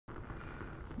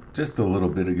Just a little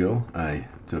bit ago, I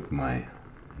took my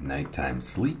nighttime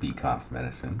sleepy cough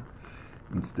medicine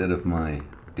instead of my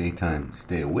daytime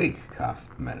stay awake cough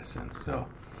medicine. So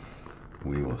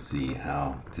we will see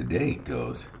how today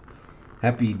goes.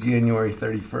 Happy January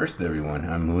 31st, everyone.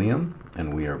 I'm Liam,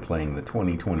 and we are playing the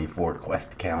 2024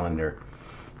 Quest Calendar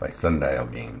by Sundial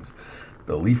Games,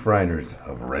 the Leaf Riders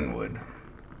of Wrenwood.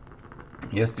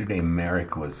 Yesterday,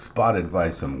 Merrick was spotted by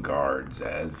some guards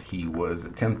as he was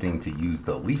attempting to use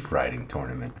the leaf riding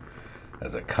tournament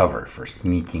as a cover for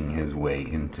sneaking his way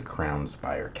into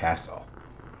Crownspire Castle.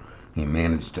 He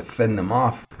managed to fend them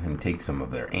off and take some of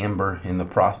their amber in the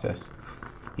process.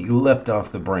 He leapt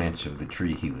off the branch of the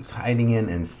tree he was hiding in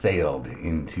and sailed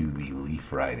into the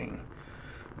leaf riding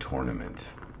tournament.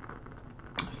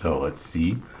 So let's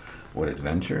see what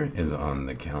adventure is on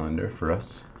the calendar for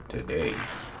us today.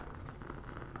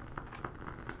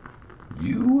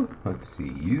 You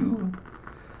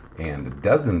and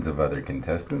dozens of other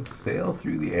contestants sail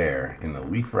through the air in the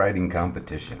leaf riding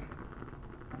competition.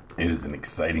 It is an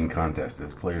exciting contest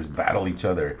as players battle each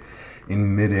other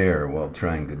in midair while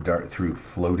trying to dart through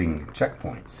floating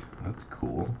checkpoints. That's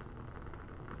cool.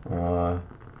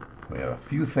 We have a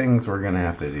few things we're going to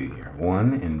have to do here.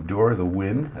 One, endure the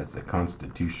wind. That's a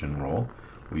constitution roll.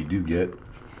 We do get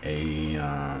a,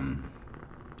 I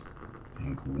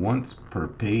think once per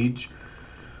page,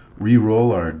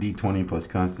 re-roll our d20 plus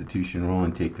constitution roll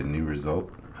and take the new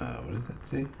result. What does that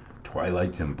say?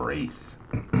 Twilight's Embrace.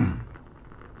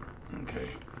 Okay,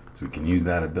 so we can use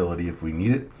that ability if we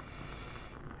need it.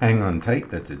 Hang on tight.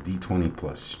 That's a d20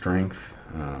 plus strength.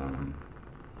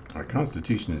 Our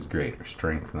constitution is great. Our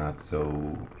strength not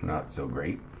so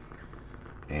great.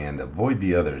 And avoid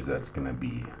the others. That's going to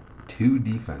be 2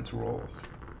 defense rolls.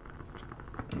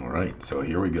 All right, so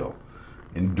here we go.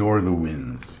 Endure the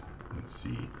winds. Let's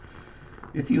see.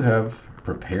 If you have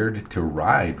prepared to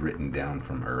ride written down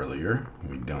from earlier,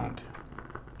 we don't.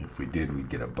 If we did, we'd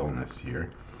get a bonus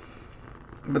here.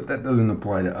 But that doesn't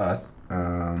apply to us.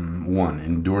 1.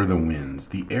 Endure the winds.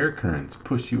 The air currents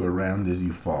push you around as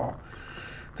you fall.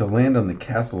 To land on the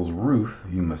castle's roof,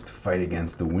 you must fight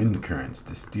against the wind currents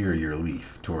to steer your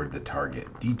leaf toward the target.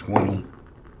 D20,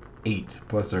 8,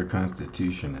 plus our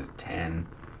constitution is 10.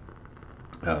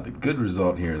 The good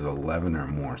result here is 11 or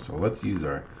more. So let's use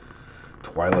our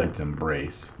Twilight's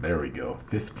Embrace. There we go.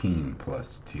 15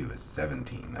 plus 2 is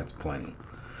 17. That's plenty.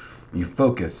 You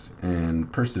focus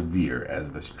and persevere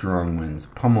as the strong winds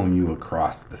pummel you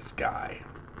across the sky.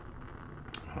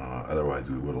 Otherwise,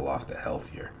 we would have lost a health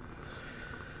here.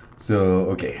 So,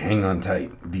 okay, hang on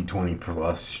tight. D20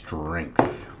 plus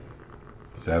strength.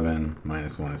 7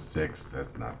 minus 1 is 6.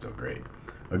 That's not so great.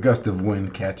 A gust of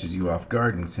wind catches you off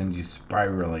guard and sends you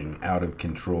spiraling out of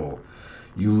control.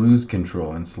 You lose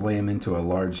control and slam into a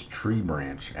large tree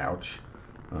branch. Ouch.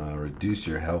 Reduce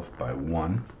your health by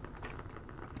 1.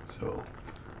 So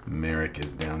Merrick is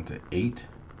down to 8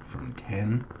 from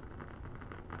 10.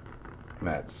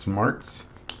 That smarts.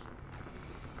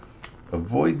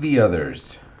 Avoid the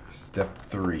others. Step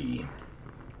 3.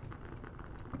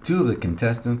 2 of the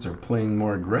contestants are playing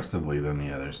more aggressively than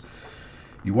the others.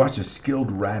 You watch a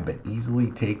skilled rabbit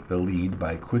easily take the lead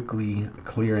by quickly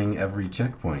clearing every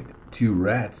checkpoint. 2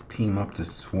 rats team up to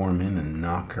swarm in and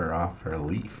knock her off her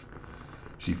leaf.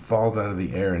 She falls out of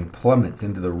the air and plummets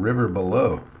into the river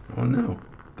below. Oh no.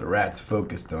 The rats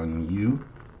focused on you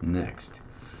next.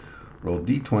 Roll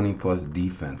d20 plus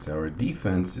defense. Our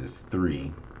defense is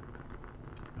 3.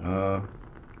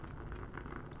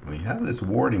 We have this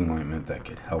warding ointment that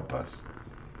could help us.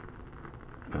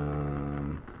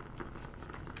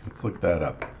 Let's look that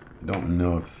up. I don't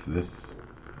know if this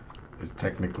is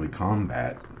technically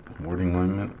combat. Warding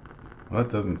ointment. Well, it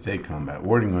doesn't say combat.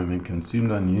 Warding ointment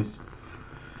consumed on use.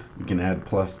 You can add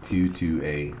 +2 to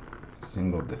a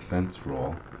single defense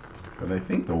roll. But I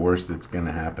think the worst that's going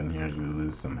to happen here is we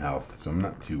lose some health, so I'm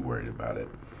not too worried about it.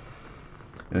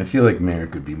 And I feel like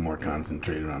Merrick could be more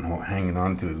concentrated on hanging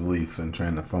on to his leaf and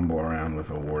trying to fumble around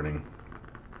with a warding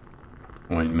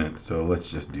ointment. So let's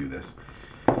just do this.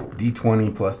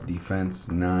 D20 plus defense,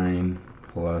 9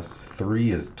 plus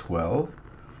 3 is 12.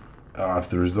 If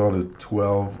the result is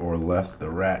 12 or less, the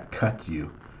rat cuts you.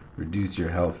 Reduce your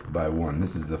health by 1.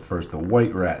 This is the first. The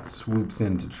white rat swoops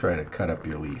in to try to cut up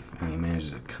your leaf, and he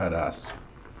manages to cut us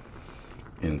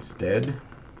instead.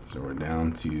 So we're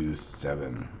down to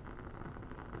 7.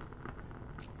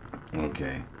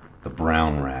 Okay, the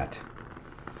brown rat.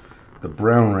 The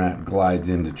brown rat glides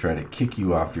in to try to kick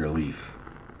you off your leaf.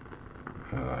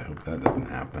 I hope that doesn't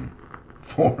happen.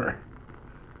 4.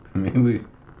 Maybe.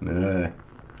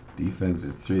 Defense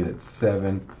is 3. That's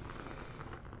 7.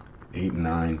 8,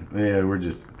 9. Yeah, we're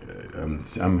just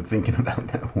I'm thinking about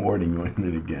that warning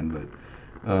ointment again, but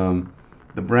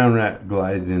the brown rat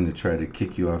glides in to try to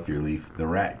kick you off your leaf. The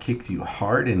rat kicks you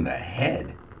hard in the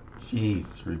head.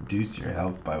 Jeez, reduce your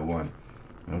health by 1.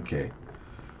 Okay,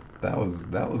 that was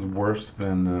worse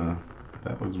than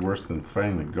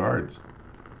fighting the guards.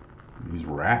 These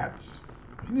rats.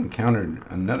 I encountered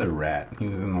another rat. He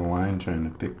was in the line trying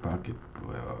to pickpocket.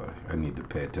 Well, I need to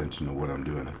pay attention to what I'm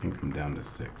doing. I think I'm down to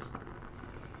 6.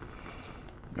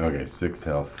 Okay, 6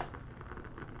 health.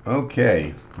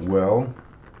 Okay, well,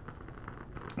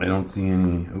 I don't see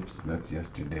any. Oops, that's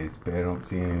yesterday's pay. I don't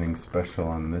see anything special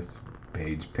on this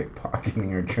page,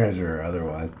 pickpocketing or treasure or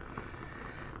otherwise.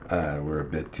 We're a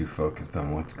bit too focused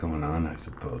on what's going on, I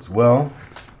suppose. Well,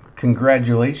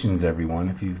 congratulations, everyone.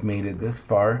 If you've made it this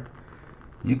far,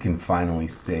 you can finally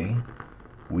say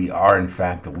we are, in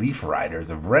fact, leaf riders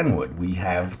of Wrenwood. We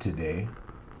have today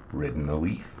ridden a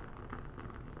leaf.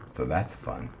 So that's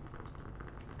fun.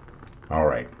 All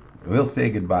right. We'll say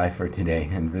goodbye for today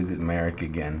and visit Merrick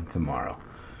again tomorrow.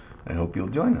 I hope you'll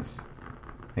join us.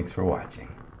 Thanks for watching.